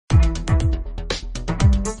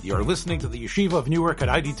You're listening to the Yeshiva of Newark at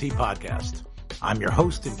IDT podcast. I'm your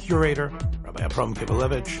host and curator, Rabbi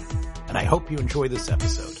Kivelevitz, and I hope you enjoy this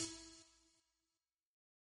episode.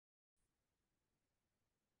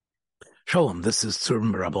 Shalom, this is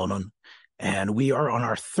Tzurba, and we are on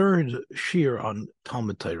our third shir on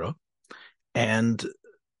Talmud Torah. And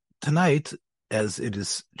tonight, as it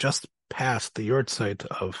is just past the yahrzeit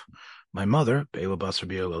of my mother, Bela Basar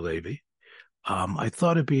Biela Levi, I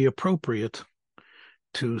thought it'd be appropriate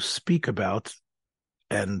to speak about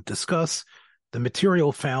and discuss the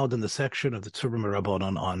material found in the section of the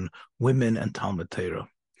Tzurba on women and Talmud Torah.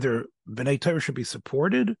 Their B'nai Torah should be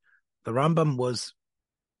supported. The Rambam was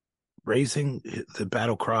raising the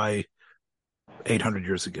battle cry 800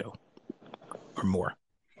 years ago or more.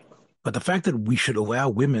 But the fact that we should allow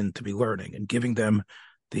women to be learning and giving them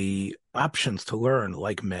the options to learn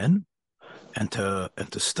like men and to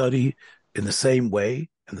study in the same way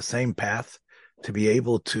and the same path, to be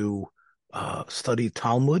able to study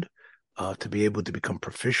Talmud, to be able to become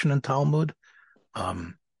proficient in Talmud.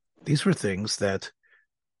 These were things that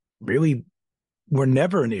really were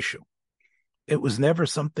never an issue. It was never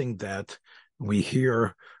something that we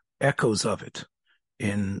hear echoes of it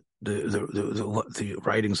in the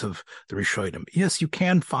writings of the Rishonim. Yes, you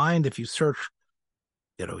can find, if you search,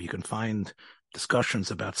 you can find discussions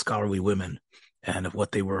about scholarly women and of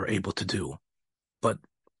what they were able to do. But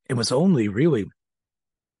it was only really,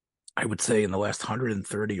 I would say, in the last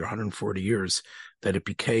 130 or 140 years that it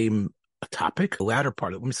became a topic. The latter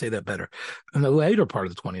part let me say that better. In the later part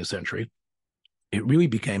of the 20th century, it really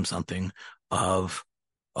became something of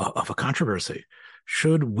a controversy.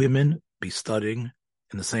 Should women be studying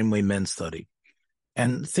in the same way men study?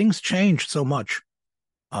 And things changed so much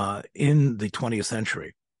in the 20th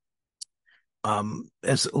century.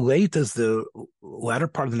 As late as the latter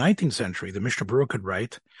part of the 19th century, the Mishnah Berurah could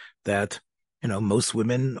write that, most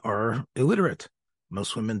women are illiterate.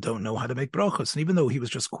 Most women don't know how to make brachos. And even though he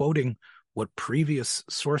was just quoting what previous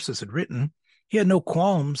sources had written, he had no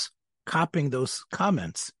qualms copying those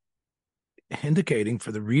comments, indicating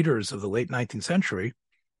for the readers of the late 19th century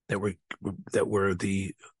that were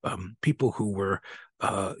the people who were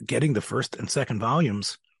getting the first and second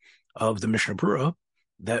volumes of the Mishnah Berurah,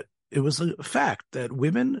 that it was a fact that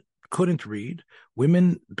women couldn't read.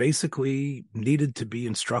 Women basically needed to be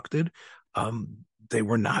instructed. They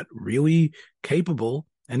were not really capable,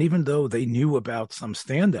 and even though they knew about some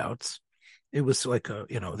standouts, it was like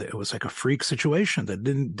a freak situation that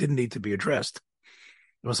didn't need to be addressed.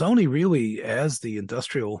 It was only really as the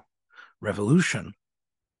Industrial Revolution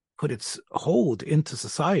put its hold into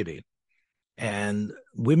society, and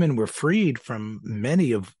women were freed from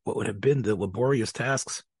many of what would have been the laborious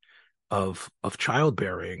tasks of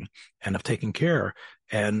childbearing and of taking care.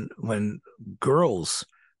 And when girls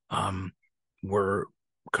were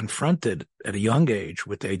confronted at a young age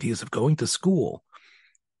with the ideas of going to school,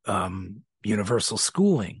 universal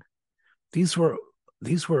schooling, these were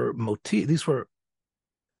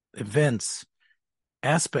events,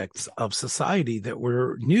 aspects of society that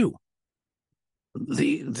were new.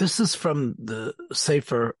 This is from the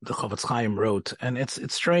Sefer the Chofetz Chaim wrote, and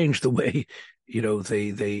it's strange the way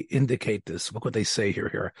they indicate this. Look what they say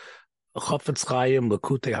here. Chofetz Chaim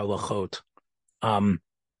Lekutei Halachot.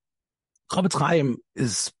 Chofetz Chaim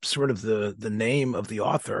is sort of the name of the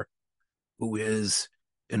author, who is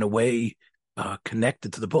in a way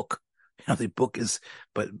connected to the book. The book is,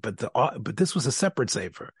 but this was a separate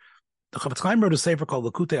sefer. The Chofetz Chaim wrote a sefer called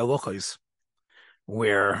Lekutei Halachos,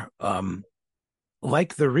 where,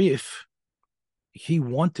 like the Rif, he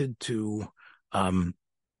wanted to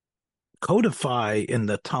codify in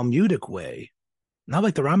the Talmudic way, not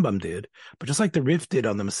like the Rambam did, but just like the Rif did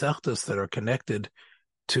on the Masechtas that are connected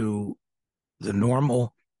to the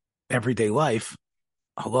normal everyday life,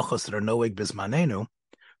 halachos that are noeg bismanenu.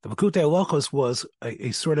 The Lekutei Halachos was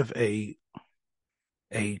a sort of a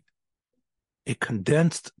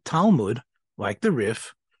condensed Talmud, like the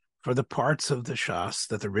Rif, for the parts of the Shas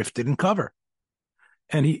that the Rif didn't cover.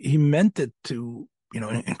 And he meant it to,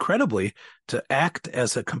 incredibly, to act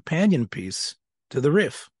as a companion piece to the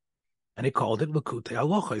Rif. And he called it Lekutei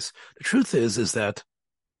Halachos. The truth is that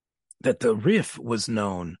the Rif was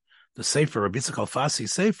known, the Sefer, Rabbi Yitzchak Alfasi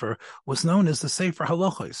Sefer, was known as the Sefer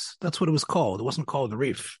Halachos. That's what it was called. It wasn't called the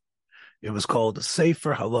Rif. It was called the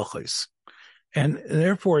Sefer Halachos. And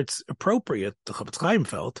therefore, it's appropriate, the Chofetz Chaim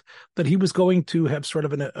felt, that he was going to have sort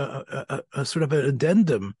of a sort of an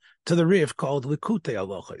addendum to the Rif called Lekutei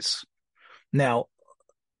Halachos. Now,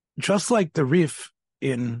 just like the Rif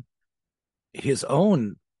in his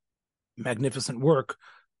own magnificent work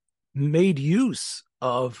made use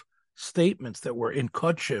of statements that were in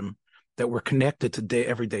Kodshim that were connected to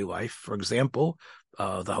everyday life. For example,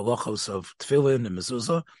 the halachos of tefillin and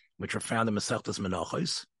mezuzah, which are found in Masechtas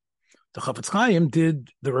Menachos. The Chafetz Chaim did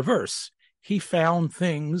the reverse. He found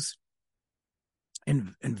things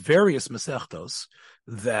in various Masechtos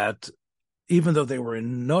that, even though they were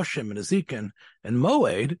in Noshim and Ezekin and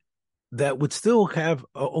Moed, that would still have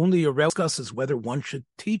only a discusses whether one should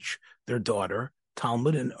teach their daughter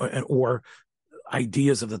Talmud or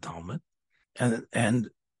ideas of the Talmud, and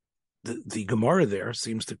the Gemara there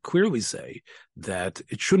seems to clearly say that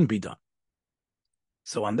it shouldn't be done.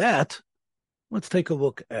 So on that, let's take a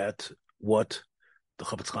look at what the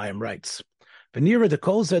Chafetz Chaim writes. In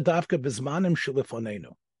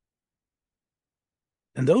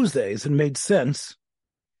those days, it made sense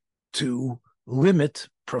to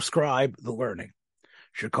prescribe the learning.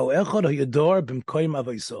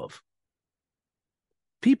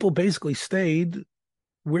 People basically stayed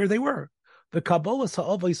where they were.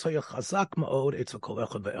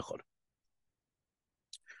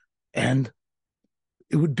 And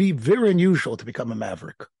it would be very unusual to become a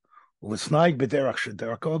maverick. If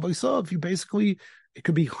you basically, it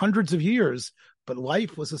could be hundreds of years, but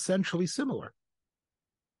life was essentially similar.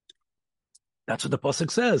 That's what the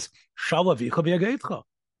pasuk says.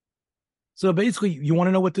 So basically, you want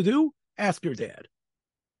to know what to do? Ask your dad.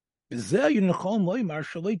 Then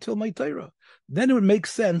it would make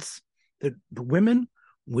sense that the women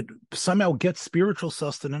would somehow get spiritual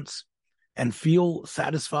sustenance and feel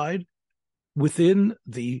satisfied within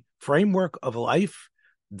the framework of life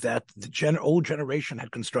that the old generation had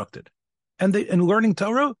constructed. And learning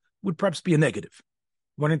Torah would perhaps be a negative.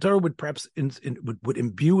 Learning Torah would perhaps would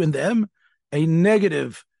imbue in them a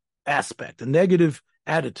negative aspect, a negative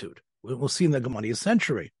attitude. We'll see in the 20th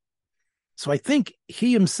century. So I think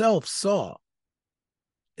he himself saw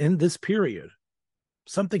in this period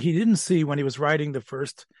something he didn't see when he was writing the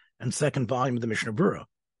first and second volume of the Mishnah Berurah.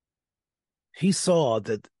 He saw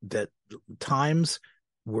that times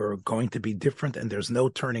were going to be different and there's no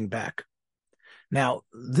turning back. Now,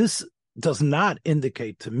 this does not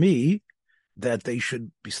indicate to me that they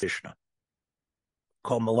should be Mishnah.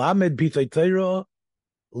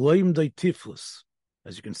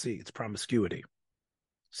 As you can see, it's promiscuity.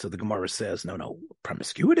 So the Gemara says, no,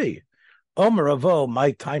 promiscuity. Omer Avo,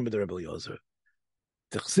 my time with the Rebbe Eliezer.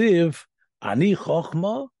 T'chsiv, ani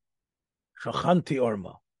chochma, shachanti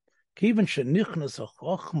orma. Kiven shenichnas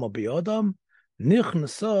ha-chochma biyodam,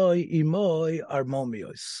 nichnasai imoi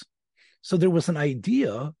armomios. So there was an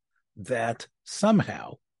idea that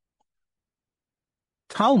somehow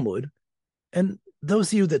Talmud, and those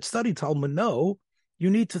of you that study Talmud know, you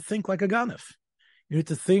need to think like a ganef. You need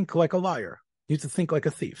to think like a liar. You need to think like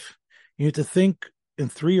a thief. You need to think in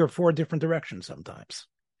 3 or 4 different directions sometimes.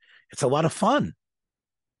 It's a lot of fun.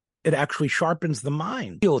 It actually sharpens the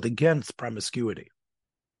mind. Against promiscuity,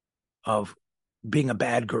 of being a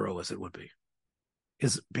bad girl, as it would be,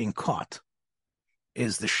 is being caught,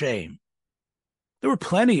 is the shame. There were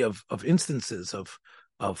plenty of instances of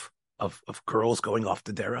girls going off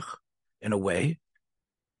the derech in a way.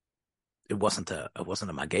 It wasn't a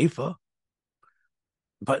magefa.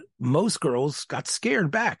 But most girls got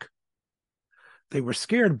scared back. They were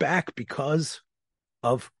scared back because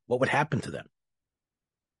of what would happen to them.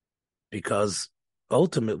 Because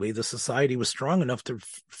ultimately the society was strong enough to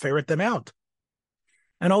ferret them out.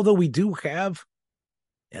 And although we do have,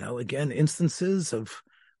 again, instances of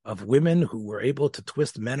women who were able to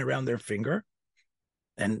twist men around their finger,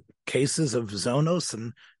 and cases of zonos,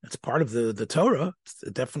 and it's part of the Torah.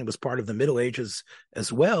 It definitely was part of the Middle Ages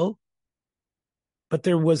as well. But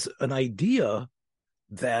there was an idea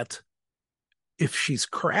that if she's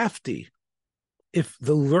crafty, if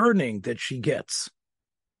the learning that she gets,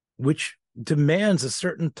 which demands a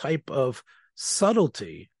certain type of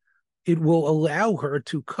subtlety, it will allow her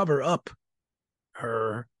to cover up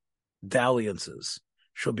her dalliances.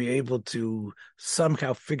 She'll be able to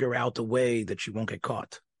somehow figure out a way that she won't get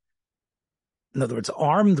caught. In other words,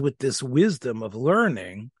 armed with this wisdom of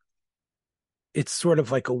learning, it's sort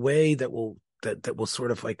of like a way that will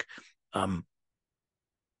sort of like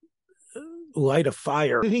light a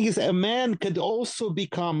fire. The thing is, a man could also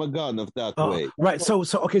become a gun of that way. Right. So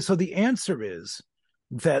the answer is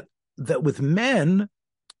that with men,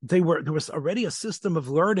 there was already a system of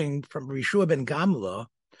learning from Rishua ben Gamla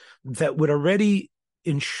that would already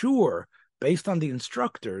ensure, based on the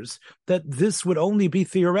instructors, that this would only be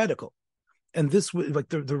theoretical. And this would, like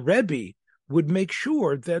the Rebbe would make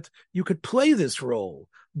sure that you could play this role.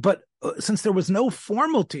 But since there was no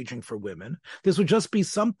formal teaching for women, this would just be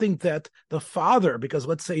something that the father, because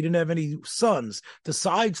let's say he didn't have any sons,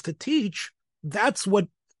 decides to teach. That's what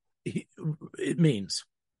it means.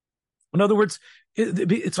 In other words,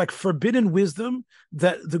 it's like forbidden wisdom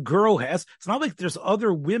that the girl has. It's not like there's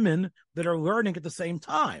other women that are learning at the same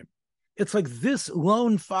time. It's like this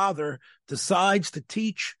lone father decides to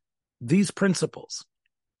teach these principles.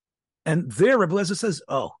 And there, Rebbe Eliezer says,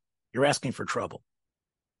 oh, you're asking for trouble.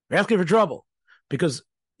 You're asking for trouble because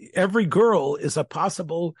every girl is a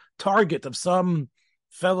possible target of some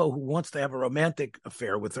fellow who wants to have a romantic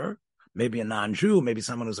affair with her, maybe a non-Jew, maybe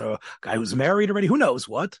someone who's a guy who's married already, who knows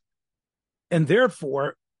what. And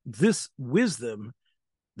therefore, this wisdom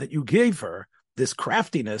that you gave her, this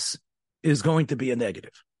craftiness, is going to be a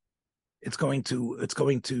negative. It's going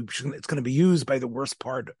to be used by the worst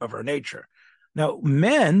part of her nature. Now,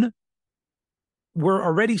 men were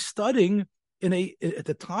already studying at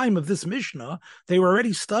the time of this Mishnah, they were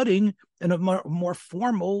already studying in a more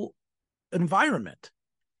formal environment.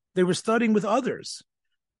 They were studying with others.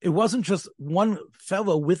 It wasn't just one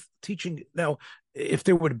fellow with teaching. Now, if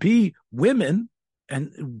there would be women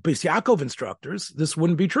and Beis Yaakov instructors, this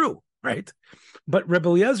wouldn't be true, right? But Rebbe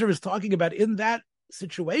Eliezer is talking about in that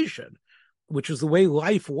situation, which is the way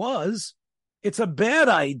life was, it's a bad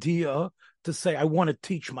idea to say, I want to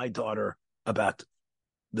teach my daughter about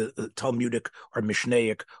the Talmudic or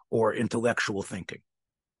Mishnaic or intellectual thinking.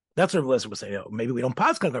 That's what Rebbe Eliezer was saying. Oh, maybe we don't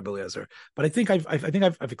pass on Rebbe Eliezer, but I think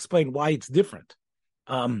I've explained why it's different.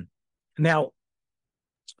 Now,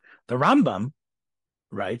 the Rambam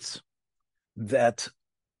writes that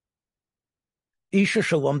Isha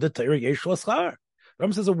Shalom de Torah Yesh L'Schar.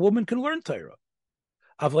 Rambam says a woman can learn Torah.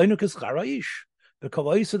 Avleinu K'Schar Ish. The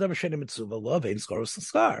Kavai Sadav Shenim Mitzuva Love Ein Schar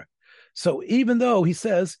L'Schar. So even though he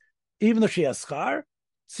says, even though she has schar,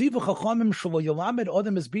 Tzivu Chachamim Shlo Yolamed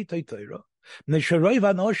Odem Es Bitay Torah. Nesharoi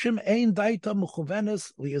Vanoshim Ein Daita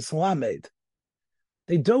Mechuvenes Li'islamed.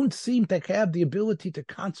 They don't seem to have the ability to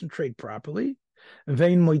concentrate properly. And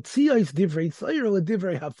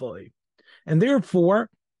therefore,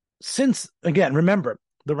 since, again, remember,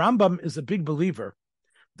 the Rambam is a big believer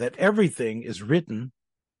that everything is written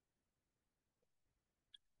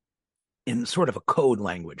in sort of a code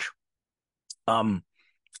language.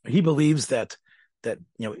 He believes that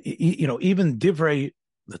even Divrei,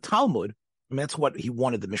 the Talmud, I mean, that's what he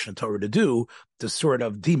wanted the Mishnah Torah to do, to sort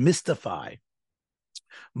of demystify.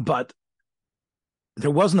 But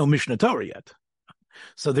there was no Mishnah Torah yet.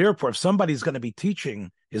 So therefore, if somebody's going to be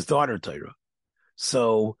teaching his daughter Torah,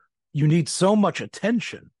 so you need so much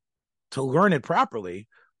attention to learn it properly,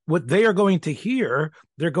 what they are going to hear,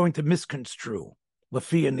 they're going to misconstrue.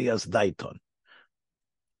 Lefi Nias Daiton.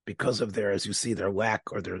 Because of their, as you see, their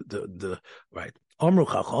lack or the right. Omru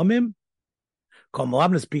Chachamim, Kol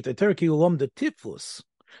Malabnes Bita Torah Ki Ulom de Tiflus,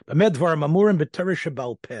 B'med Dvar Mamurim B'Torah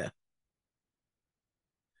Shebal Peh.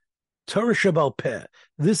 Torah Shebal Peh.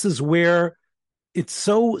 This is where it's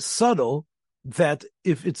so subtle that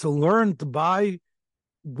if it's learned by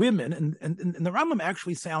women, and the Rambam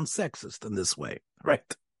actually sounds sexist in this way, right?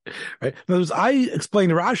 Right. In other words, I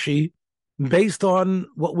explained Rashi based on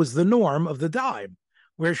what was the norm of the time,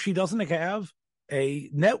 where she doesn't have a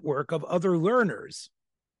network of other learners.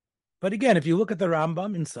 But again, if you look at the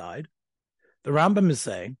Rambam inside, the Rambam is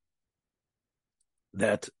saying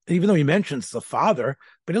that even though he mentions the father,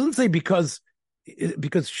 but he doesn't say because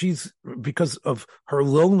of her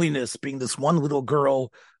loneliness, being this one little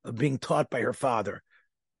girl being taught by her father.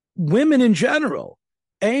 Women in general,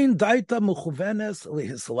 ein daita mechuvenes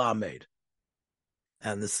lihislamed,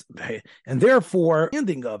 and therefore, the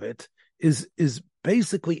ending of it is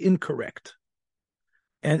basically incorrect,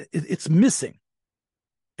 and it's missing,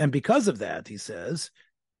 and because of that, he says,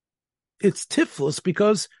 it's tiflus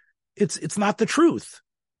because it's not the truth.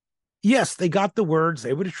 Yes, they got the words,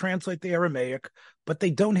 they would translate the Aramaic, but they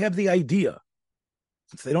don't have the idea.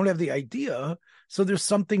 Since they don't have the idea, so there's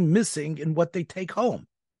something missing in what they take home.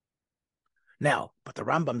 Now, but the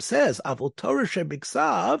Rambam says, Avol Torah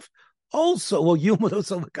shebiksav also will yilmud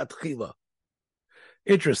l'katchila.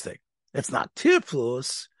 Interesting. It's not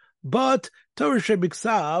tiflus, but Torah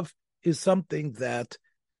shebiksav is something that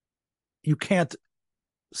you can't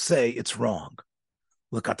say it's wrong.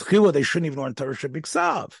 L'katchila, they shouldn't even learn Torah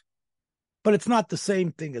shebiksav. But it's not the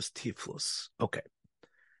same thing as tiflus. Okay.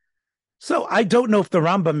 So I don't know if the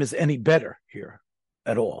Rambam is any better here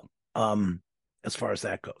at all, as far as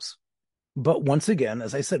that goes. But once again,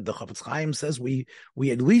 as I said, the Chafetz Chaim says we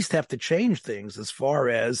at least have to change things as far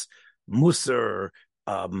as Musar,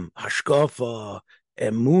 Hashkafa,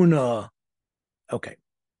 Emuna. Okay.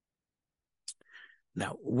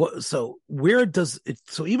 Now, where does it?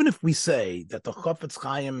 So even if we say that the Chafetz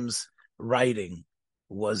Chaim's writing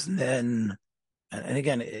was then, and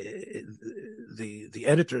again, the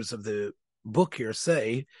editors of the book here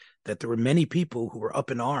say that there were many people who were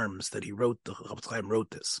up in arms that the Chofetz Chaim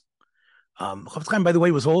wrote this. Chofetz Chaim, by the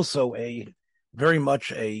way, was also very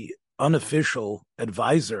much a unofficial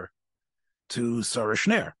advisor to Sarah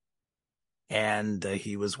Schneer. And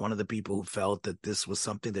he was one of the people who felt that this was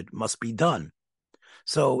something that must be done.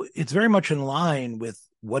 So it's very much in line with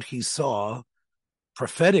what he saw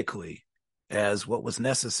prophetically as what was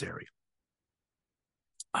necessary.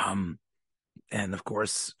 And of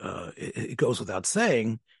course, it goes without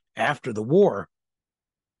saying, after the war,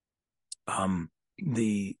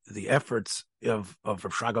 the efforts of Rav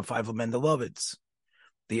Shraga Feivel Mendelovitz,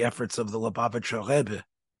 the efforts of the Lubavitcher Rebbe,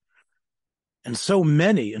 and so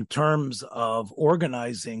many in terms of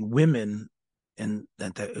organizing women and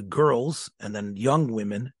girls and then young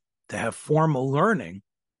women to have formal learning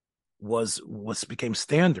became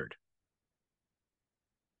standard.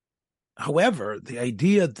 However, the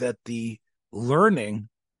idea that the learning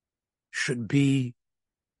should be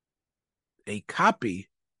a copy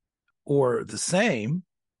or the same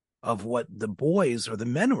of what the boys or the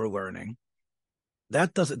men were learning,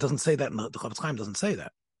 it doesn't say that, the Chofetz Chaim doesn't say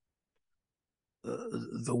that.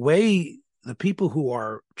 The way the people who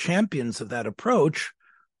are champions of that approach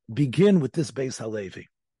begin with this Beis Halevi.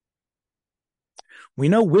 We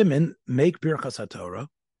know women make Birchas HaTorah,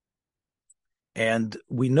 and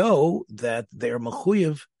we know that they are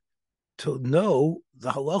mechuyev to know the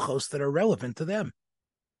halachos that are relevant to them.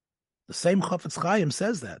 The same Chofetz Chaim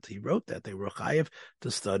says that. He wrote that. They were chayev to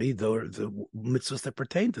study the mitzvahs that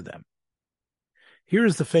pertain to them. Here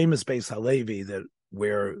is the famous Beis Halevi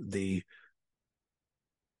where the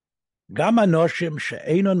Gam anoshim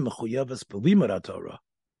she'enon mechuyeves b'limud HaTorah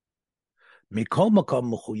mikol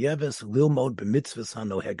makom mechuyeves lilmod b'mitzvahs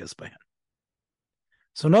hanoheges b'hen.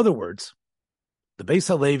 So in other words, the Beis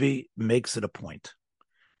Halevi makes it a point,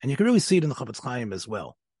 and you can really see it in the Chofetz Chaim as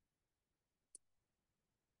well.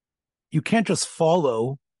 You can't just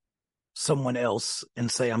follow someone else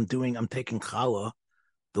and say, I'm taking challah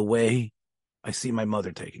the way I see my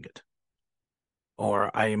mother taking it,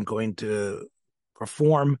 or I am going to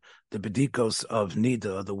perform the bedikos of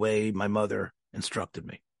Nida the way my mother instructed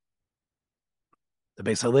me. The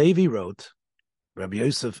Beis Halevi wrote, Rabbi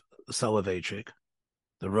Yosef Soloveitchik,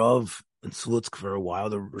 the Rav in Slutsk for a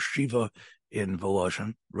while, the Rosh Yeshiva in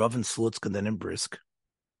Volozhin, Rav in Slutsk and then in Brisk,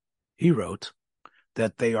 he wrote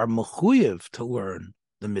that they are mechuyev to learn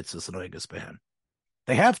the mitzvahs of Noigas Behen.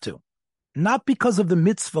 They have to. Not because of the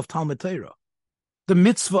mitzvah of Talmud Torah, the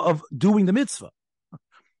mitzvah of doing the mitzvah.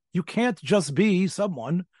 You can't just be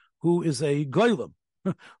someone who is a goylem,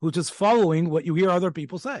 who's just following what you hear other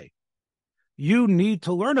people say. You need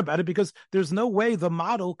to learn about it because there's no way the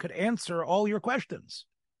model could answer all your questions.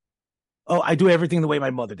 Oh, I do everything the way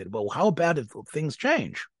my mother did. Well, how about if things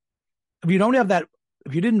change? If you don't have that,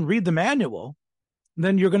 if you didn't read the manual,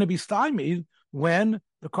 then you're going to be stymied when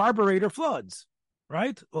the carburetor floods,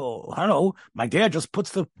 right? Oh, I don't know. My dad just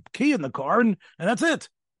puts the key in the car and that's it.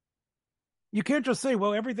 You can't just say,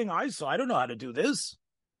 well, everything I saw, I don't know how to do this.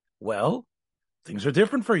 Well, things are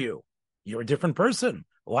different for you. You're a different person.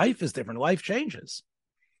 Life is different. Life changes.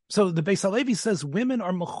 So the Beis Halevi says women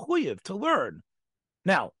are mechuyev to learn.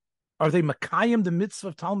 Now, are they makayim the mitzvah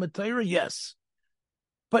of Talmud Torah? Yes.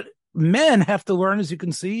 But men have to learn, as you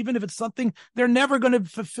can see, even if it's something they're never going to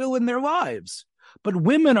fulfill in their lives. But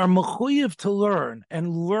women are mechuyev to learn,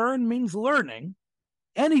 and learn means learning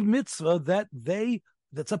any mitzvah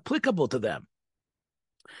that's applicable to them.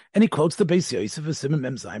 And he quotes the Beis Yosef of Simon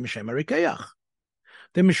Mem Zayin Shem Arikeach.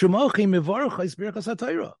 The Mishumochi Mivorach is Birchas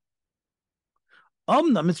HaTorah.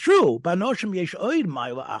 It's true. Banoshim yesh oid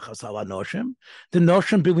ma'ila achas al anoshim. The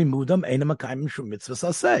noshim bilimudam eina makayim shum mitzvahs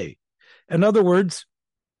aseh. In other words,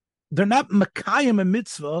 they're not makayim a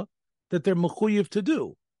mitzvah that they're mechuyev to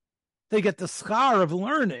do. They get the schar of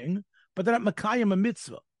learning, but they're not makayim a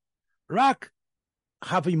mitzvah. Rak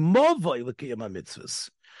havimovoi l'kiyam mitzvahs.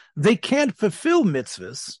 They can't fulfill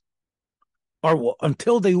mitzvahs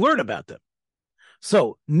until they learn about them.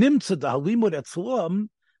 So nimtza dahalimud etzlam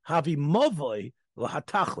havimovoi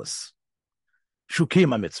l'hatachlis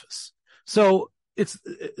shukiyam mitzvahs. So it's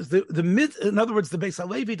in other words, the Beis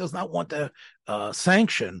Halevi does not want to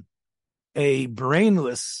sanction a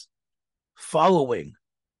brainless following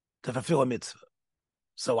to fulfill a mitzvah.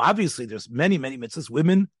 So obviously, there's many mitzvahs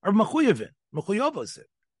women are mechuyavin, mechuyavos in.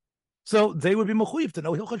 So they would be mechuyev to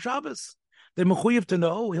know Hilchos Shabbos. They're mechuyev to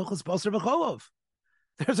know Hilchos Basar V'Cholov.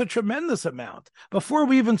 There's a tremendous amount. Before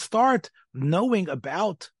we even start knowing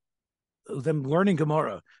about them learning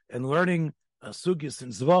Gemara and learning Sugyas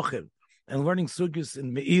and Zvachim and learning Sugyas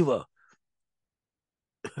in Me'ilah,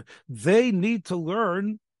 they need to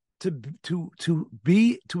learn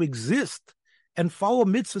to exist and follow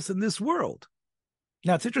mitzvahs in this world.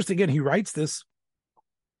 Now it's interesting. Again, he writes this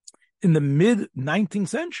in the mid 19th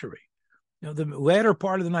century, the latter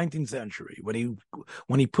part of the 19th century,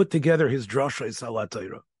 when he put together his drasha Salat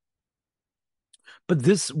Torah. But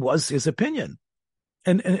this was his opinion,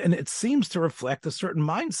 and it seems to reflect a certain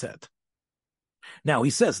mindset. Now he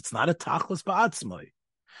says it's not a tachlis ba'atzmai.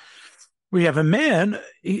 We have a man,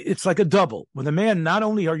 it's like a double. With a man, not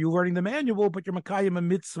only are you learning the manual, but you're makayim a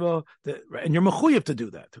mitzvah, and you're mechuyev to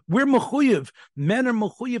do that. We're mechuyev. Men are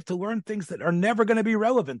mechuyev to learn things that are never going to be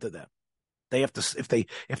relevant to them. They have to, if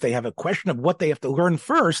they have a question of what they have to learn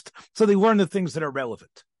first, so they learn the things that are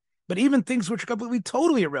relevant. But even things which are completely,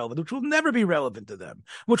 totally irrelevant, which will never be relevant to them,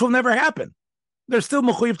 which will never happen, they're still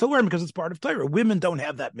mechuyev to learn because it's part of Torah. Women don't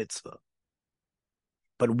have that mitzvah.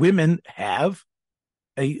 But women have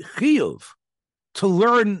a chiyuv to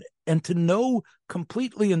learn and to know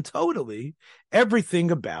completely and totally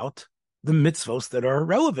everything about the mitzvos that are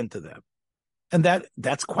relevant to them. And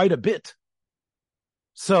that's quite a bit.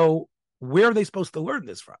 So where are they supposed to learn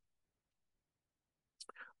this from?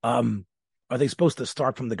 Are they supposed to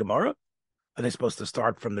start from the Gemara? Are they supposed to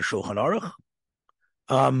start from the Shulchan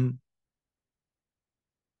Aruch?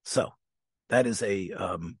 So that is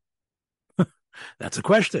that's a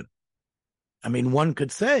question. I mean, one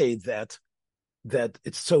could say that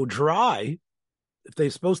it's so dry. If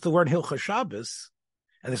they're supposed to learn Hilchah Shabbos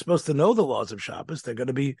and they're supposed to know the laws of Shabbos, they're going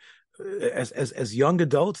to be, as young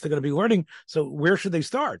adults, they're going to be learning. So where should they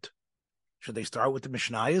start? Should they start with the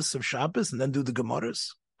Mishnayos of Shabbos and then do the Gemaras?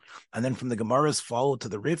 And then from the Gemaras follow to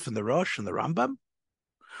the Rif and the Rosh and the Rambam?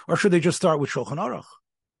 Or should they just start with Shulchan Aruch?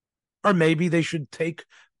 Or maybe they should take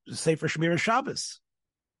Sefer Shmira Shabbos.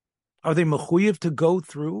 Are they mechuyev to go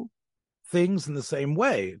through things in the same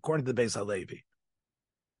way, according to the Beis HaLevi?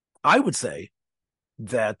 I would say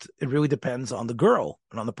that it really depends on the girl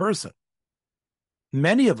and on the person.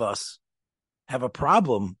 Many of us have a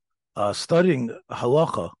problem studying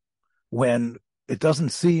halacha when it doesn't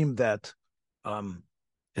seem that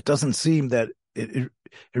it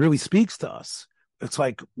really speaks to us. It's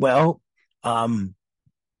like, well, this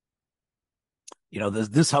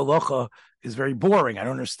halacha is very boring. I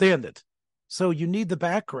don't understand it. So you need the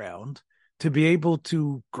background to be able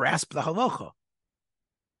to grasp the halacha.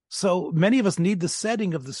 So many of us need the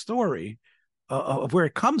setting of the story of where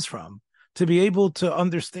it comes from to be able to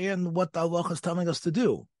understand what the halacha is telling us to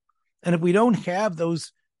do. And if we don't have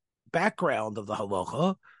those background of the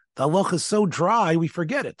halacha is so dry, we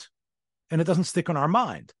forget it. And it doesn't stick on our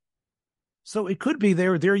mind. So it could be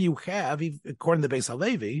there you have, according to Beis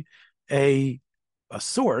HaLevi, a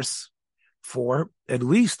source for at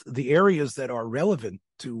least the areas that are relevant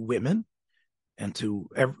to women and to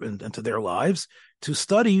their lives to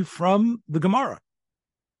study from the Gemara.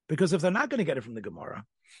 Because if they're not going to get it from the Gemara,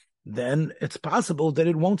 then it's possible that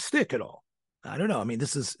it won't stick at all. I don't know. I mean,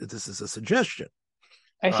 this is a suggestion.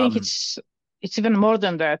 I think it's even more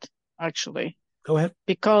than that, actually. Go ahead.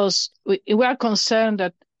 Because we are concerned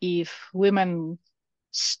that if women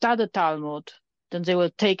study Talmud, then they will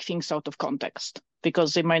take things out of context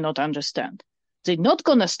because they might not understand. They're not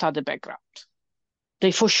going to study background.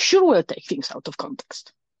 They for sure will take things out of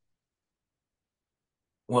context.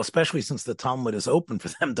 Well, especially since the Talmud is open for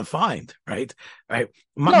them to find, right? Right.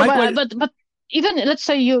 But even let's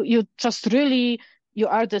say you just really, you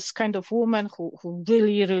are this kind of woman who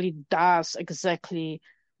really, really does exactly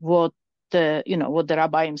what the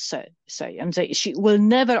rabbiim say, and she will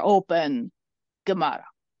never open Gemara,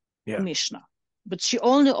 Mishnah, but she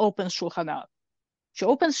only opens Shulchan Aruch. She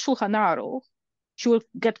opens Shulchan Aruch, she will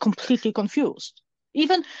get completely confused.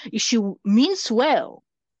 Even if she means well,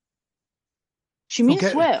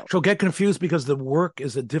 she'll get confused because the work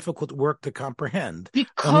is a difficult work to comprehend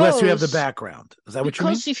unless you have the background. Is that what you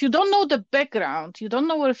mean? Because if you don't know the background, you don't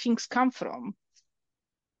know where things come from.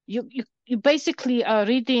 You basically are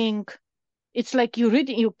reading. It's like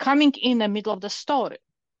you're coming in the middle of the story.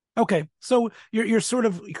 Okay, so you're sort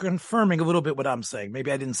of confirming a little bit what I'm saying. Maybe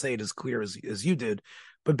I didn't say it as clear as you did,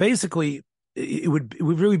 but basically it would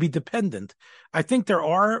really be dependent. I think there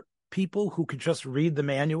are people who could just read the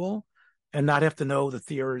manual and not have to know the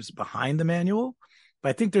theories behind the manual. But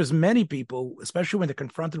I think there's many people, especially when they're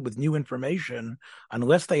confronted with new information,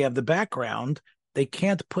 unless they have the background, they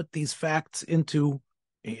can't put these facts into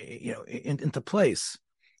place.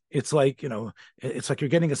 It's like you're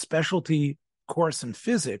getting a specialty course in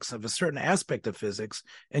physics of a certain aspect of physics,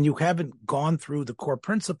 and you haven't gone through the core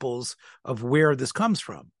principles of where this comes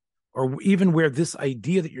from, or even where this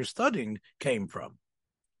idea that you're studying came from.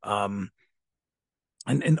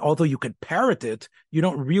 And although you could parrot it, you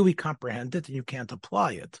don't really comprehend it and you can't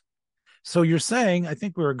apply it. So you're saying, I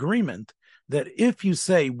think we're in agreement that if you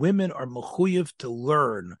say women are mechuyev to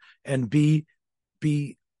learn and be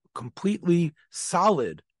completely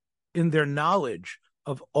solid in their knowledge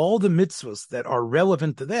of all the mitzvahs that are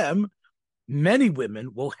relevant to them, many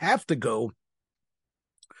women will have to go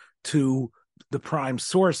to the prime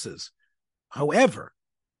sources. However,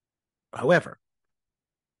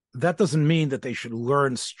 that doesn't mean that they should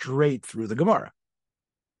learn straight through the Gemara.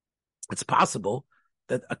 It's possible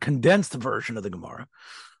that a condensed version of the Gemara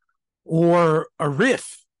or a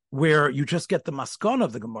riff where you just get the maskana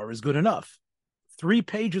of the Gemara is good enough. 3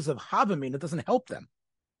 pages of Havamina doesn't help them.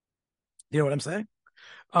 You know what I'm saying?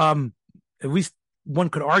 At least one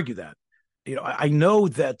could argue that. I know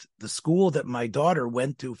that the school that my daughter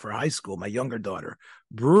went to for high school, my younger daughter,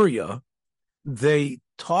 Bruria, they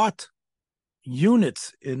taught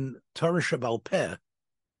units in Torah Shabbal Peh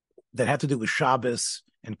that had to do with Shabbos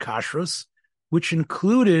and Kashrus, which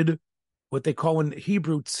included what they call in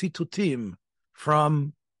Hebrew tzitutim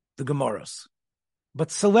from the Gemaras,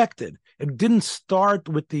 but selected. It didn't start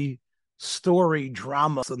with the story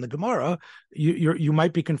dramas in the Gemara. You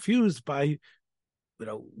might be confused by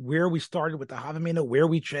where we started with the Havamina, where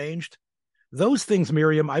we changed. Those things,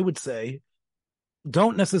 Miriam, I would say,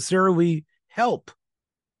 don't necessarily help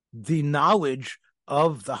the knowledge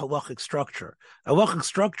of the halachic structure. Halachic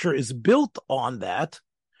structure is built on that,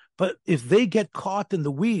 but if they get caught in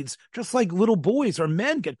the weeds, just like little boys or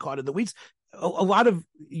men get caught in the weeds, a lot of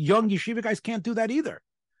young yeshiva guys can't do that either.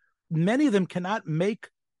 Many of them cannot make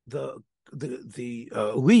the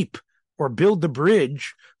leap or build the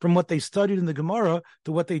bridge from what they studied in the Gemara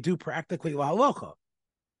to what they do practically la halacha,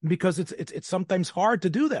 because it's sometimes hard to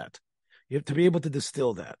do that. You have to be able to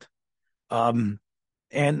distill that.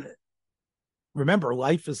 And remember,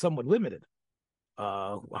 life is somewhat limited.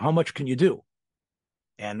 How much can you do?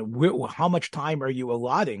 And how much time are you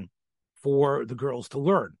allotting for the girls to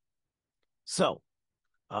learn? So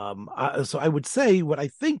I would say what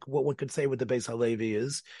one could say with the Beis Halevi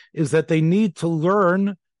is that they need to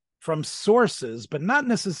learn from sources, but not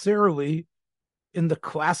necessarily in the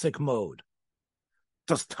classic mode.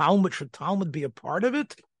 Should Talmud be a part of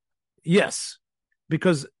it? Yes,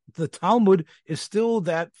 because the Talmud is still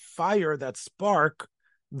that fire, that spark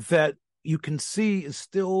that you can see is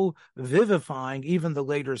still vivifying even the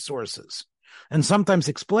later sources, and sometimes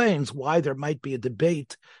explains why there might be a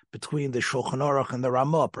debate between the Shulchan Aruch and the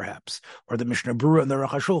Ramah, perhaps, or the Mishnah Berurah and the Aruch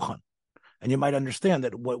HaShulchan, and you might understand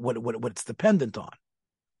that what it's dependent on,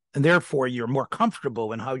 and therefore you're more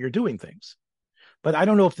comfortable in how you're doing things. But I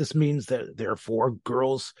don't know if this means that therefore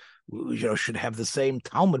girls, should have the same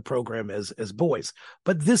Talmud program as boys.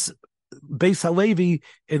 But this Beis Halevi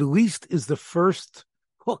at least is the first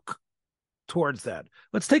hook towards that.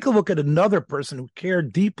 Let's take a look at another person who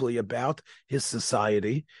cared deeply about his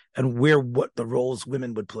society and what the roles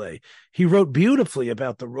women would play. He wrote beautifully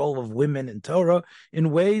about the role of women in Torah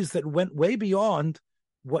in ways that went way beyond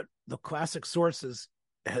what the classic sources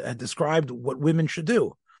had described what women should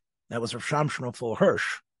do. That was Rav Shamshon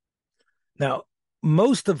Hirsch. Now,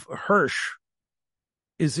 most of Hirsch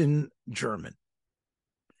is in German.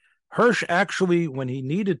 Hirsch actually, when he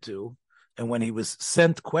needed to, and when he was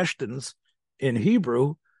sent questions in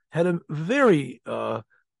Hebrew, had a very,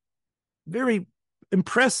 very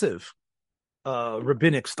impressive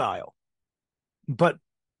rabbinic style. But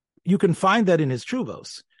you can find that in his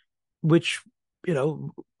tshuvos, which,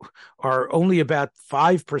 are only about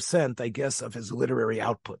 5%, I guess, of his literary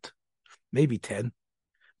output, maybe 10.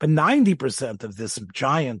 But 90% of this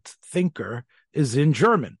giant thinker is in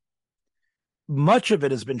German. Much of it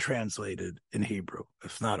has been translated in Hebrew,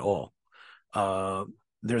 if not all.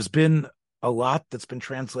 There's been a lot that's been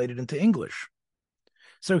translated into English.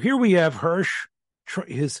 So here we have Hirsch.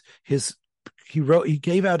 He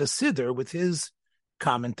gave out a siddur with his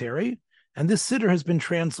commentary, and this siddur has been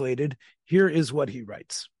translated. Here is what he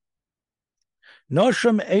writes: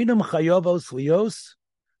 Nosham einam chayovos lios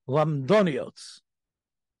lamdonios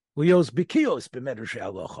lios bikios b'medrash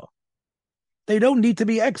halacha. They don't need to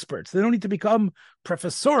be experts. They don't need to become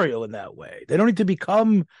professorial in that way. They don't need to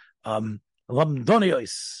become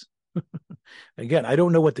lamdonios. Again, I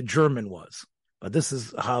don't know what the German was, but this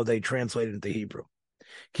is how they translated into Hebrew.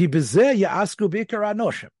 Ki b'zeh ya'asku b'ikar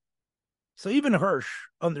anoshim. So even Hirsch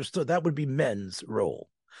understood that would be men's role.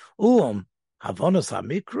 Havanas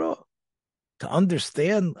hamikra, to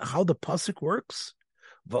understand how the pasuk works.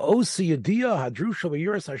 Va'osi yediyah hadrusha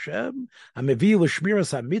v'yiras Hashem hamivi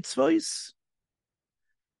l'shmiras hamitzvos.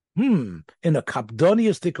 In a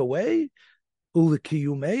kapdonistic way,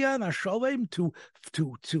 ulikiyumeya nashalem, to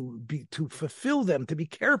fulfill them, to be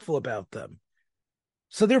careful about them.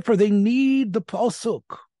 So therefore, they need the pasuk.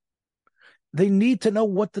 They need to know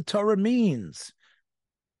what the Torah means.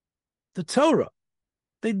 The Torah.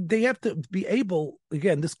 They have to be able,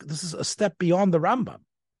 again, this is a step beyond the Rambam.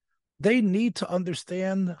 They need to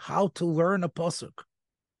understand how to learn a pasuk.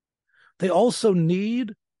 They also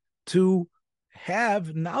need to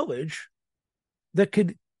have knowledge that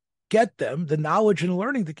could get them, the knowledge and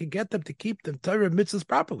learning that could get them to keep the Torah mitzvahs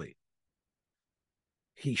properly.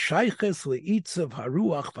 He shayches le'itzav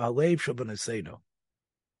haruach v'halev shabaneseinu.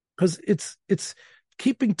 Because it's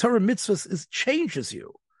keeping Torah mitzvahs changes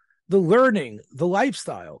you. The learning, the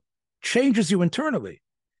lifestyle changes you internally.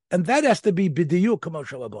 And that has to be b'diyuk kamo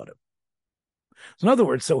shalabodim. So in other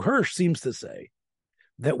words, so Hirsch seems to say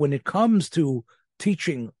that when it comes to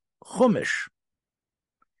teaching Chumash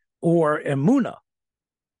or Emunah,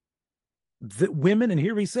 the women, and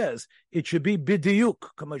here he says, it should be b'diyuk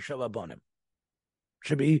kamo shalabodim.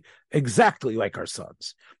 Should be exactly like our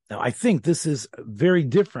sons. Now, I think this is very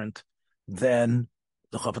different than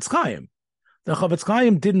the Chafetz Chaim. The Chafetz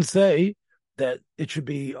Chaim didn't say that it should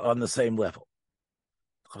be on the same level.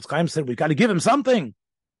 The Chafetz Chaim said we've got to give them something.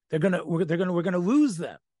 We're gonna lose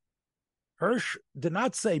them. Hirsch did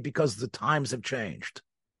not say because the times have changed.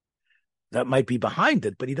 That might be behind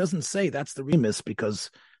it, but he doesn't say that's the remis because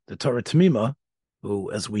the Torah Tamima,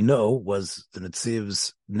 who, as we know, was the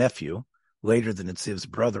Netziv's nephew, later the Netziv's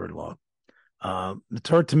brother-in-law. The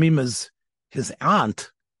Torah Tamima's, his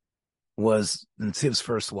aunt was Netziv's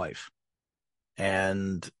first wife.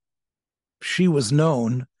 And she was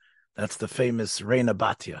known, that's the famous Reina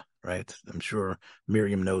Batya, right? I'm sure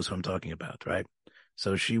Miriam knows who I'm talking about, right?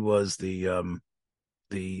 So she was the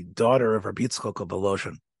daughter of Rabbi Yitzchok of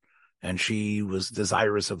Volozhin, and she was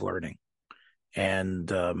desirous of learning. And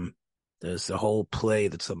there's a whole play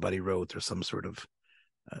that somebody wrote, or some sort of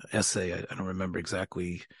essay, I don't remember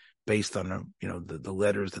exactly, based on the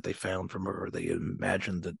letters that they found from her, or they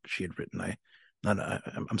imagined that she had written.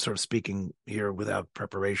 I'm sort of speaking here without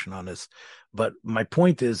preparation on this, but my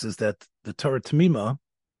point is that the Torah Tamima,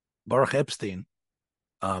 Baruch Epstein,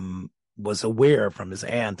 was aware from his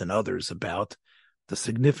aunt and others about the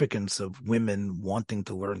significance of women wanting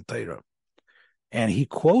to learn Torah. And he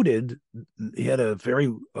had a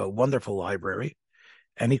very wonderful library,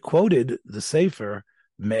 and he quoted the Sefer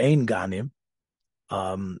Me'ein Ganim,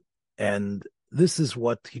 and this is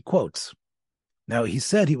what he quotes. Now, he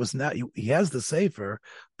said he has the Sefer,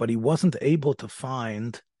 but he wasn't able to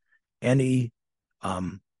find any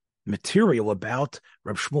material about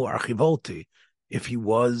Reb Shmuel Archivolti, if he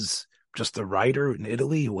was just a writer in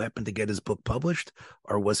Italy who happened to get his book published,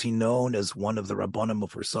 or was he known as one of the Rabbanim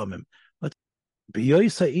of Ursamim?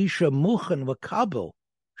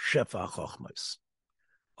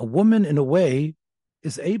 A woman, in a way,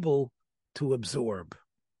 is able to absorb.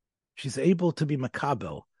 She's able to be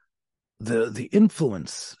makabel. The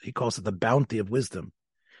influence, he calls it the bounty of wisdom.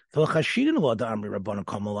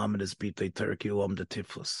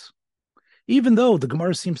 Even though the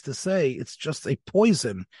Gemara seems to say it's just a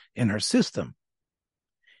poison in her system.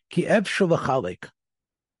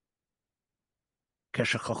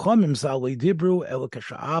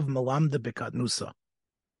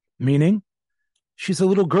 Meaning, she's a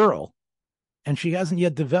little girl, and she hasn't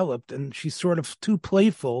yet developed, and she's sort of too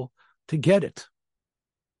playful to get it.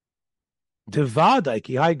 Because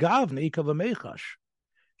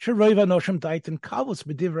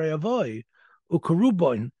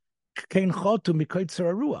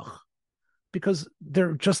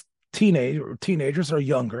they're just teenagers are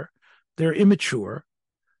younger, they're immature,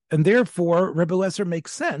 and therefore Rebbe Lesser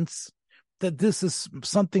makes sense that this is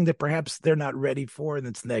something that perhaps they're not ready for, and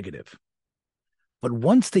it's negative. But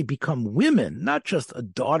once they become women, not just a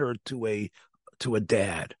daughter to a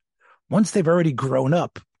dad, once they've already grown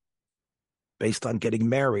up based on getting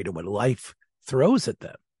married and what life throws at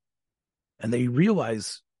them, and they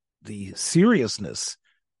realize the seriousness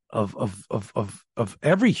of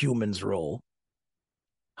every human's role,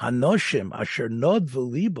 Hanoshim asher nod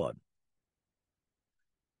v'libon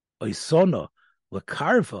oisona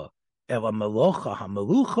lekarva el melocha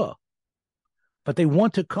hamelucha, but they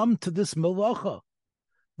want to come to this melocha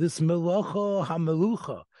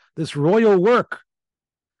hamelucha, this royal work,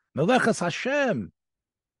 melechas Hashem,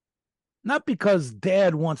 not because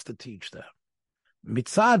dad wants to teach them.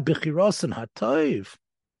 Mitzad b'chirosen hatoiv,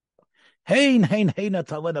 hein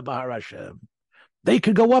talena bahar Hashem. They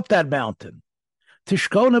could go up that mountain,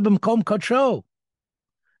 tishkona b'mkom kadsho,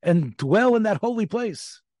 and dwell in that holy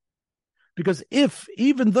place. Because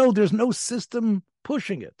even though there's no system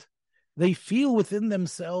pushing it, they feel within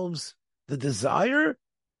themselves the desire,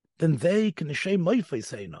 then they can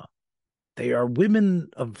they are women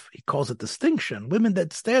of, he calls it distinction, women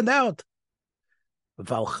that stand out.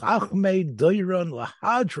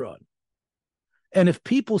 And if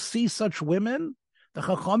people see such women, the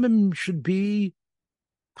Chachamim should be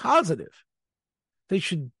positive. They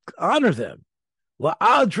should honor them.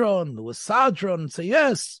 La'adron, l'sadron, say,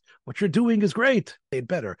 yes, what you're doing is great. They'd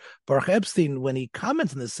better. Baruch Epstein, when he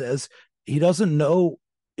comments on this, says he doesn't know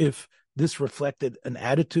if this reflected an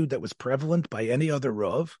attitude that was prevalent by any other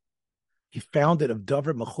Rav. He found it of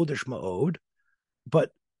Davar Mechudesh Ma'od,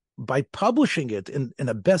 but by publishing it in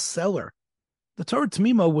a bestseller, the Torah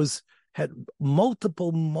T'mima had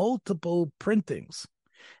multiple printings.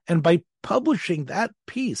 And by publishing that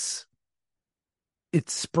piece, it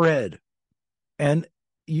spread. And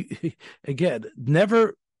you, again,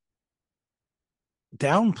 never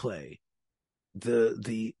downplay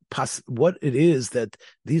what it is that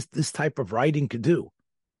this type of writing could do.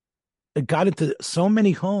 It got into so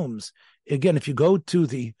many homes. Again, if you go to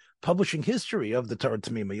the publishing history of the Torah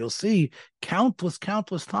T'mima, you'll see countless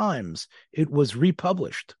times it was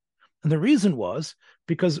republished. And the reason was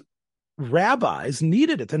because rabbis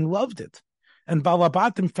needed it and loved it. And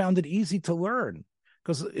Balabatim found it easy to learn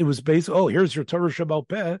because it was based, here's your Torah Shebaal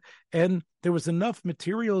Peh. And there was enough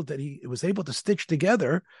material that he was able to stitch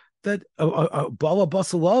together that a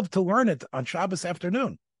Balabasa loved to learn it on Shabbos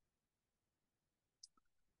afternoon.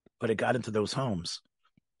 But it got into those homes.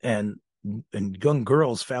 And young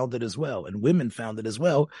girls found it as well, and women found it as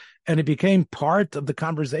well, and it became part of the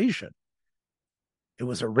conversation. It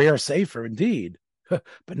was a rare sefer indeed,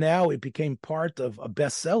 but now it became part of a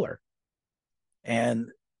bestseller,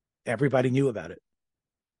 and everybody knew about it.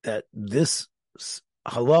 That this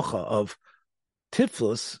halacha of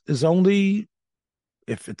tiflus is only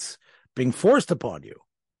if it's being forced upon you.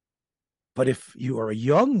 But if you are a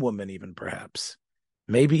young woman, even perhaps,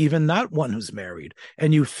 maybe even not one who's married,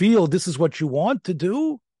 and you feel this is what you want to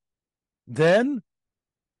do, then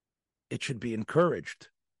it should be encouraged.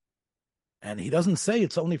 And he doesn't say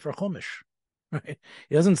it's only for Chumash. Right?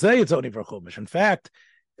 He doesn't say it's only for Chumash. In fact,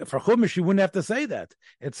 for Chumash, you wouldn't have to say that.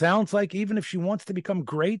 It sounds like even if she wants to become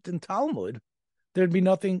great in Talmud, there'd be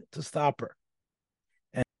nothing to stop her.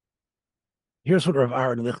 And here's what Rav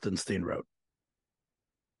Aaron Lichtenstein wrote.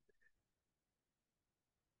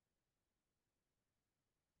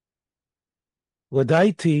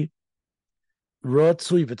 L'daiti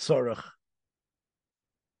rotzui v'tzorach.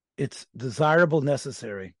 It's desirable,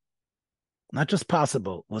 necessary, not just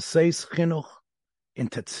possible. L'seis chinuch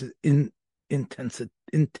intensivi,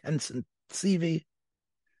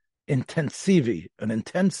 an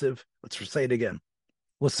intensive. Let's say it again.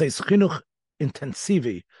 L'seis chinuch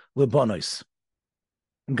intensivi l'bonos.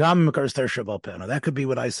 Gam mekar Shebaal Peh. Now that could be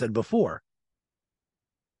what I said before.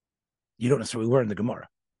 You don't necessarily learn the Gemara,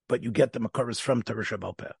 but you get the makaras from Torah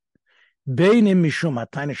Shebaal Peh.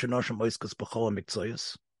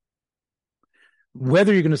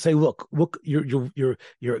 Whether you're going to say, look,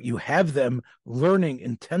 you have them learning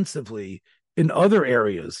intensively in other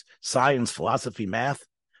areas, science, philosophy, math,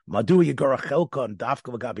 that's going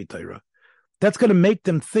to make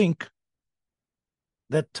them think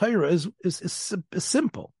that Torah is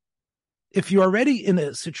simple. If you're already in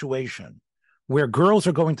a situation where girls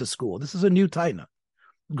are going to school, this is a new taina.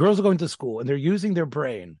 Girls are going to school and they're using their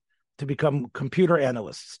brain to become computer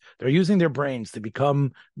analysts. They're using their brains to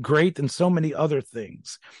become great in so many other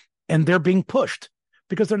things. And they're being pushed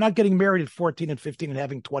because they're not getting married at 14 and 15 and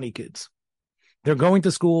having 20 kids. They're going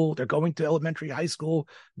to school. They're going to elementary, high school.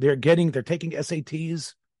 They're taking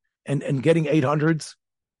SATs and getting 800s.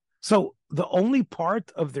 So the only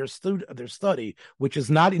part of their study, which is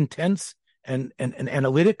not intense and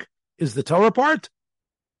analytic, is the Torah part.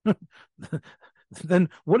 Then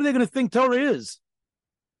what are they going to think Torah is?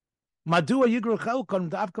 Madua yigru chelkon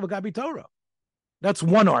davka v'gabi Torah. That's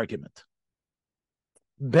one argument.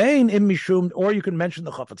 Bein im mishum, or you can mention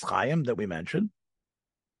the Chafetz Chaim that we mentioned.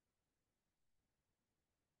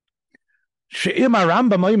 She'im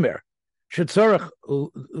Rambam omer shetzorach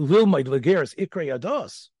lilmoid legeres ikrei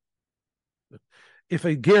ados. If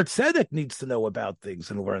a ger tzedek needs to know about things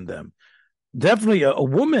and learn them, definitely a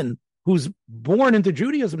woman who's born into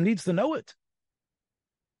Judaism needs to know it.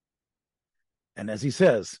 And as he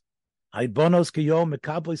says, girls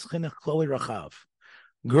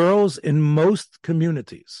in most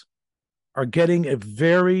communities are getting a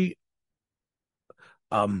very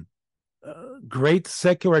great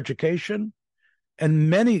secular education, and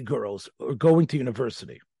many girls are going to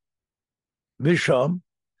university. Visham,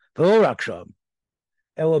 v'loraksham,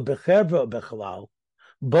 ela bechevra bechalal,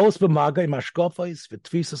 bos b'magay mashkofais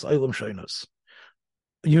v'tfisas olam shonos.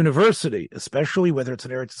 University, especially whether it's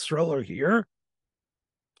in Eretz Yisrael or here,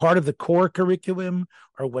 part of the core curriculum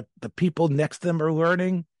or what the people next to them are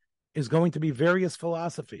learning is going to be various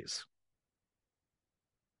philosophies.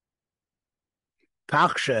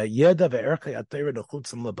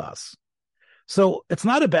 So it's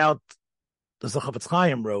not about, the Chavetz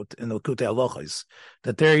Chaim wrote in the Likutei Halachos,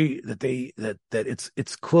 that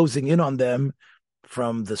it's closing in on them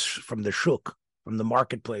from the shuk, from the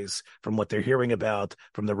marketplace, from what they're hearing about,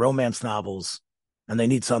 from the romance novels, and they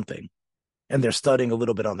need something, and they're studying a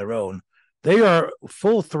little bit on their own. They are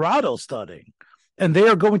full throttle studying, and they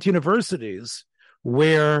are going to universities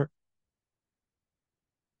where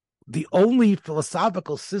the only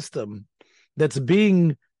philosophical system that's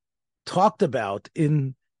being talked about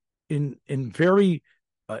in very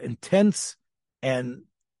intense and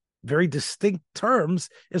very distinct terms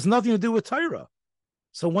is nothing to do with Torah.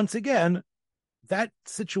 So once again, that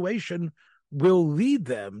situation will lead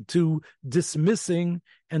them to dismissing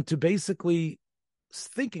and to basically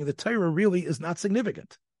thinking that Torah really is not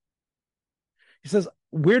significant. He says,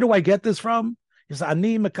 where do I get this from? He says,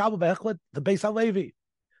 Ani Mekabel Be'echlet, the Beis HaLevi,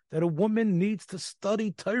 that a woman needs to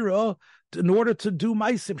study Torah in order to do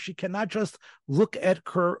maisim. She cannot just look at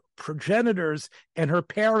her progenitors and her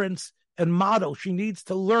parents and model. She needs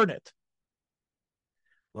to learn it.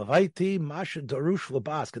 And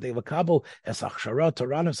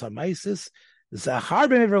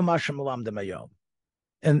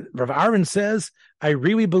Rav Aaron says, I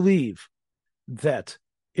really believe that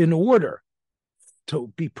in order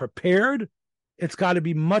to be prepared, it's got to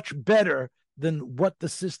be much better than what the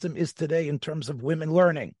system is today in terms of women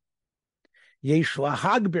learning. We've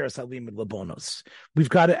got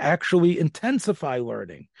to actually intensify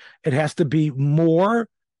learning. It has to be more,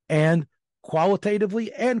 and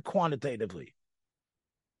qualitatively and quantitatively.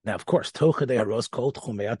 Now, of course, but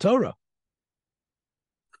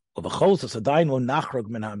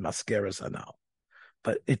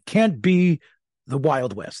it can't be the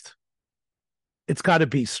Wild West. It's got to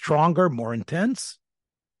be stronger, more intense.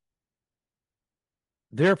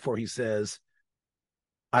 Therefore, he says,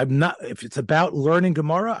 if it's about learning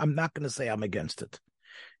Gemara, I'm not going to say I'm against it.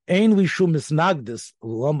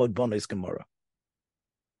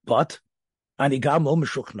 But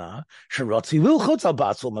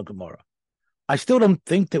I still don't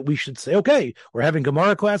think that we should say, okay, we're having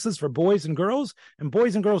Gemara classes for boys and girls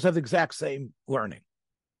have the exact same learning.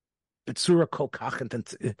 B'tzura kol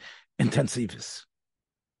kach intensivis.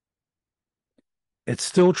 It's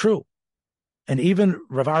still true. And even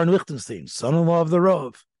Rav Aaron Lichtenstein, son-in-law of the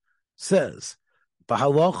Rav, says,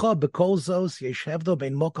 "B'halacha b'kol zos yeshevdo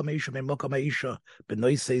bein mokam isha bein mokam isha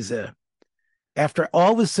b'noisei zeh." After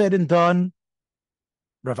all is said and done,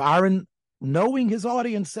 Rav Aaron, knowing his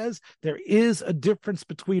audience, says there is a difference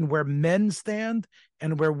between where men stand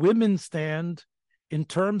and where women stand in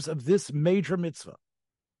terms of this major mitzvah.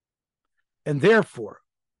 And therefore,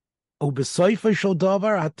 u'b'soifa shel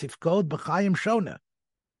davar hatifkod b'chayim shona.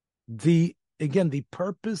 The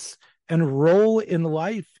purpose and role in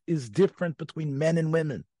life is different between men and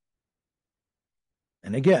women.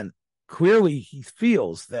 And again, clearly he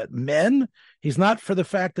feels that men, he's not for the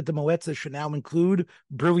fact that the Moetzah should now include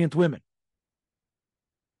brilliant women.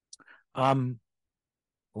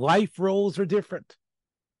 Life roles are different.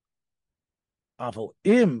 But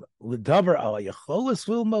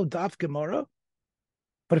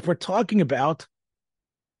if we're talking about,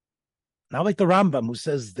 not like the Rambam, who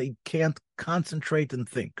says they can't concentrate and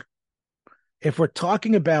think. If we're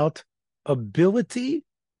talking about ability,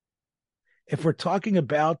 if we're talking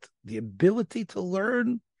about the ability to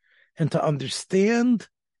learn and to understand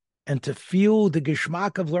and to feel the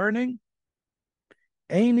geschmack of learning,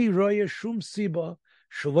 Eini roya shum siba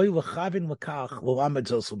shaloi lechavin lekach l'lamed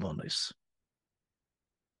zos l'bonis.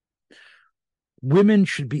 Women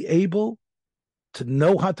should be able to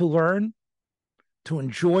know how to learn, to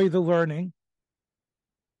enjoy the learning,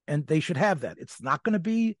 and they should have that. It's not going to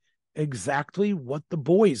be exactly what the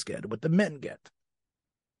boys get, what the men get,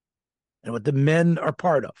 and what the men are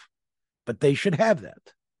part of, but they should have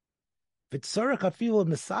that. And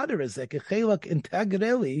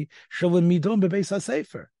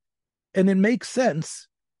it makes sense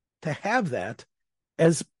to have that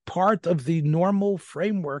as part of the normal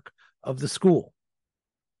framework of the school.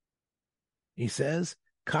 He says,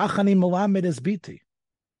 Kachani Malamed es biti.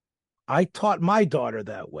 I taught my daughter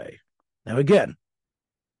that way. Now again,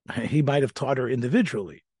 he might have taught her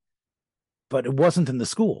individually, but it wasn't in the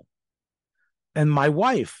school. And my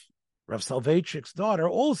wife, Rav Soloveitchik's daughter,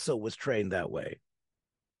 also was trained that way.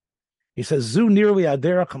 He says, Zu nearly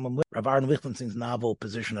aderach Rav Aaron Lichtenstein's novel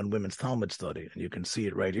Position on Women's Talmud Study, and you can see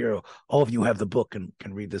it right here. All of you have the book and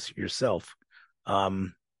can read this yourself.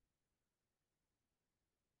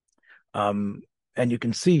 And you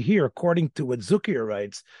can see here, according to what Zucker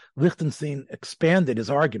writes, Lichtenstein expanded his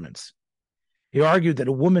arguments. He argued that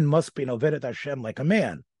a woman must be an Ovedet Hashem like a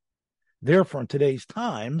man. Therefore, in today's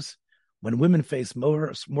times, when women face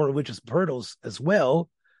more religious hurdles as well,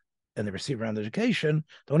 and they receive around education,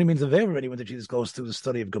 the only means available for anyone that Jesus goes through the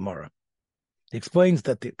study of Gemara. He explains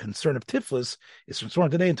that the concern of Tiflis is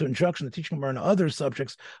transformed today into injunction that teaching Gemara and other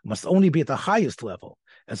subjects must only be at the highest level,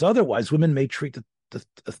 as otherwise women may treat the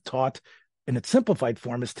taught in its simplified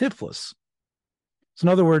form as Tiflis. So in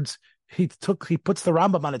other words, he puts the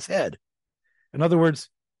Rambam on its head. In other words,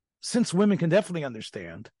 since women can definitely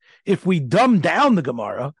understand, if we dumb down the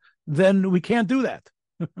Gemara, then we can't do that.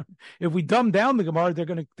 If we dumb down the Gemara, they're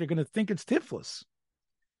gonna think it's Tiflis.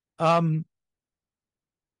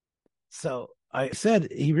 So I said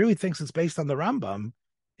he really thinks it's based on the Rambam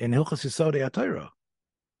in Hilchos Yesodei HaTorah.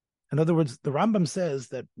 In other words, the Rambam says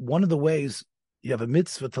that one of the ways you have a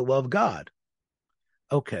mitzvah to love God.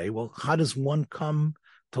 Okay, well, how does one come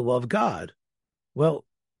to love God? Well,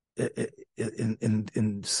 in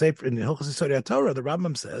Hilchos Yesodei HaTorah, the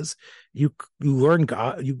Rambam says you learn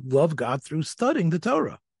God, you love God through studying the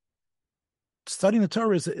Torah. Studying the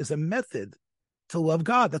Torah is a method to love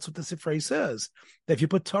God. That's what the Sifrei says. That if you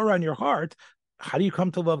put Torah on your heart, how do you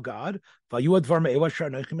come to love God? So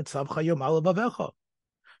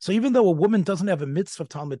even though a woman doesn't have a mitzvah of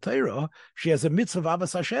Talmud Torah, she has a mitzvah of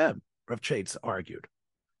Avos Hashem, Rav Chaitz argued.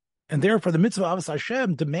 And therefore the mitzvah of Avos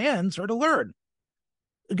Hashem demands her to learn.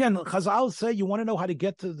 Again, Chazal say you want to know how to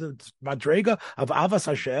get to the madrega of Avos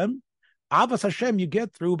Hashem. Avos Hashem you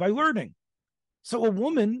get through by learning. So a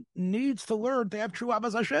woman needs to learn to have true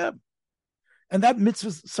Avos Hashem. And that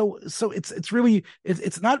mitzvah, so it's really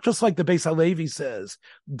it's not just like the Beis Halevi says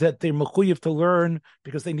that they're mechuyev to learn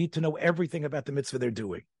because they need to know everything about the mitzvah they're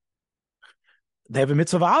doing. They have a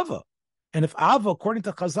mitzvah of Ava, and if Ava, according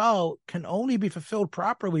to Chazal, can only be fulfilled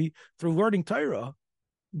properly through learning Torah,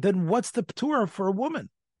 then what's the p'tur for a woman?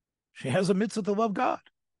 She has a mitzvah to love God.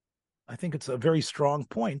 I think it's a very strong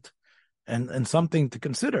point and something to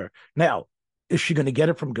consider. Now, is she going to get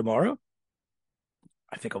it from Gemara?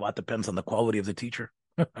 I think a lot depends on the quality of the teacher,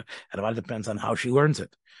 and a lot depends on how she learns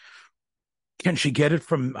it. Can she get it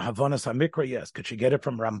from Havanas HaMikra? Yes. Could she get it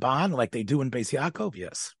from Ramban like they do in Beis Yaakov?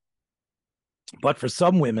 Yes. But for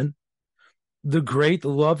some women, the great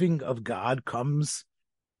loving of God comes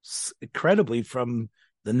incredibly from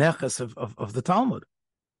the neches of the Talmud.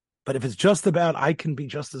 But if it's just about I can be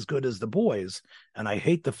just as good as the boys, and I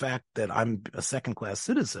hate the fact that I'm a second-class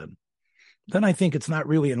citizen, then I think it's not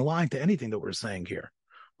really in line to anything that we're saying here.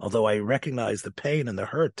 Although I recognize the pain and the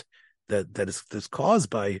hurt that is caused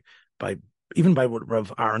by even by what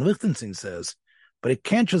Rav Aaron Lichtenstein says, but it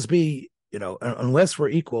can't just be, unless we're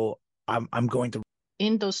equal, I'm going to.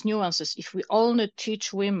 In those nuances, if we only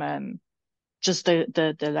teach women just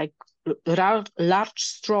the like large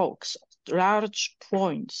strokes, large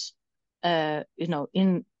points, then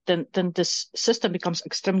this system becomes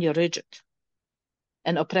extremely rigid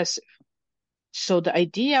and oppressive. So the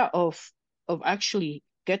idea of actually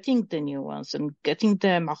getting the nuance and getting the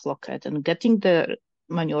machloket and getting the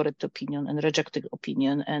minority opinion and rejected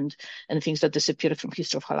opinion and things that disappear from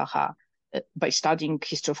history of halacha by studying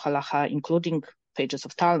history of halacha, including pages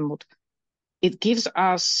of Talmud, it gives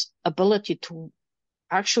us ability to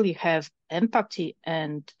actually have empathy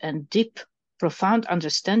and deep, profound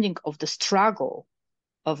understanding of the struggle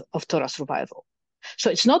of Torah survival.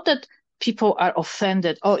 So it's not that people are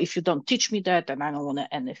offended, if you don't teach me that, then I don't want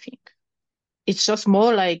anything. It's just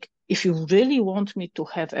more like, if you really want me to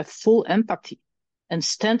have a full empathy and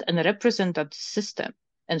stand and represent that system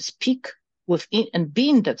and speak within and be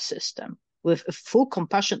in that system with a full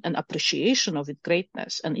compassion and appreciation of its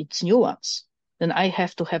greatness and its nuance, then I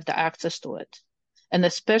have to have the access to it. And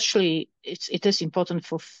especially it is important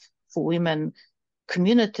for women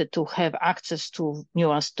community to have access to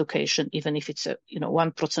nuanced education, even if it's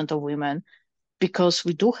 1% of women, because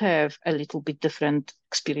we do have a little bit different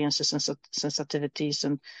experiences and sensitivities.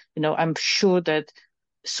 And, I'm sure that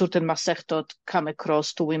certain masechtot come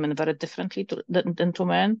across to women very differently than to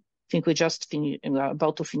men. I think we just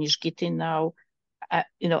about to finish Gittin now. A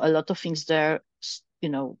lot of things there,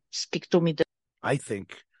 speak to me. I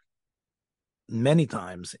think many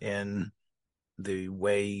times in the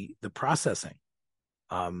way the processing,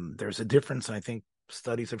 there's a difference, and I think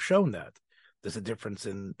studies have shown that. There's a difference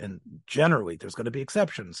in generally, there's going to be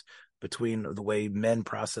exceptions between the way men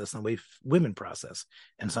process and the way women process.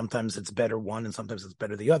 And sometimes it's better one and sometimes it's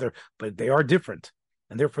better the other, but they are different.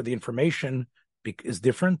 And therefore the information is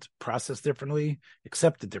different, processed differently,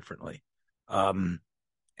 accepted differently. And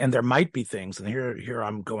there might be things, and here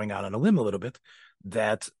I'm going out on a limb a little bit,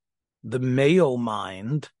 that the male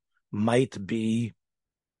mind might be,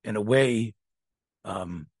 in a way,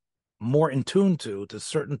 more in tune to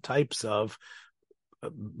certain types of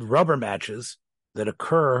rubber matches that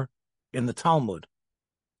occur in the Talmud,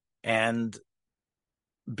 and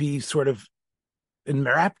be sort of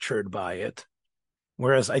enraptured by it.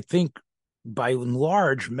 Whereas I think, by and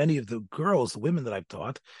large, many of the girls, the women that I've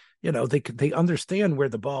taught, they understand where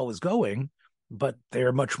the ball is going, but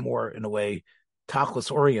they're much more, in a way,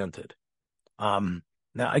 tachlis oriented. Now,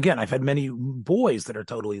 again, I've had many boys that are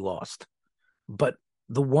totally lost, but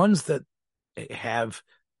the ones that have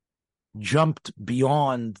jumped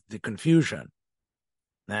beyond the confusion,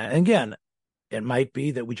 and again, it might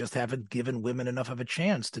be that we just haven't given women enough of a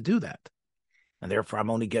chance to do that. And therefore, I'm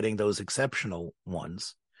only getting those exceptional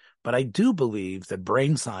ones. But I do believe that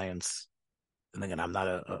brain science, and again, I'm not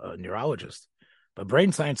a neurologist, but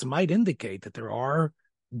brain science might indicate that there are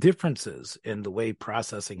differences in the way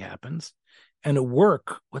processing happens. And a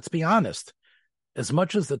work, let's be honest, as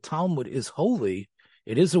much as the Talmud is holy,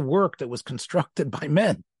 it is a work that was constructed by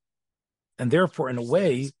men. And therefore, in a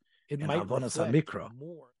way, it might reflect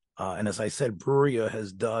more. And as I said, Bruria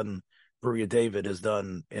David has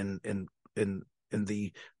done in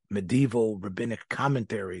the medieval rabbinic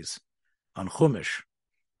commentaries on Chumash.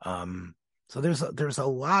 So there's a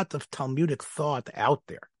lot of Talmudic thought out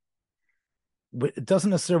there. But it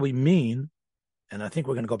doesn't necessarily mean, and I think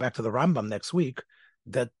we're going to go back to the Rambam next week,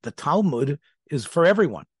 that the Talmud is for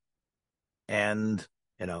everyone. And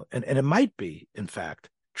and it might be, in fact,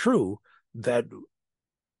 true that,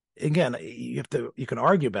 again, you can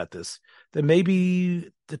argue about this, that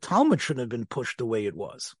maybe the Talmud shouldn't have been pushed the way it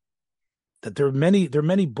was. That there are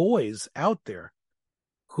many boys out there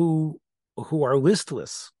who are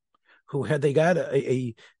listless, who had they got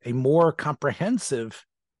a more comprehensive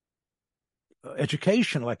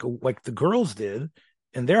education like the girls did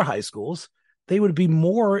in their high schools, they would be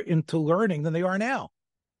more into learning than they are now.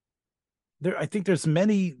 I think there's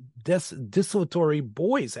many desultory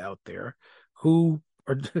boys out there who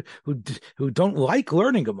don't like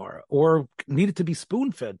learning Gemara, or need it to be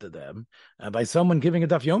spoon-fed to them by someone giving a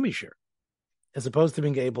daf yomi shir, as opposed to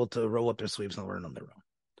being able to roll up their sleeves and learn on their own.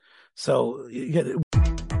 So,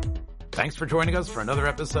 thanks for joining us for another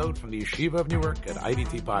episode from the Yeshiva of Newark at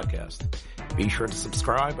IDT Podcast. Be sure to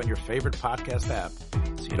subscribe on your favorite podcast app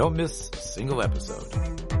so you don't miss a single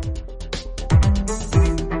episode.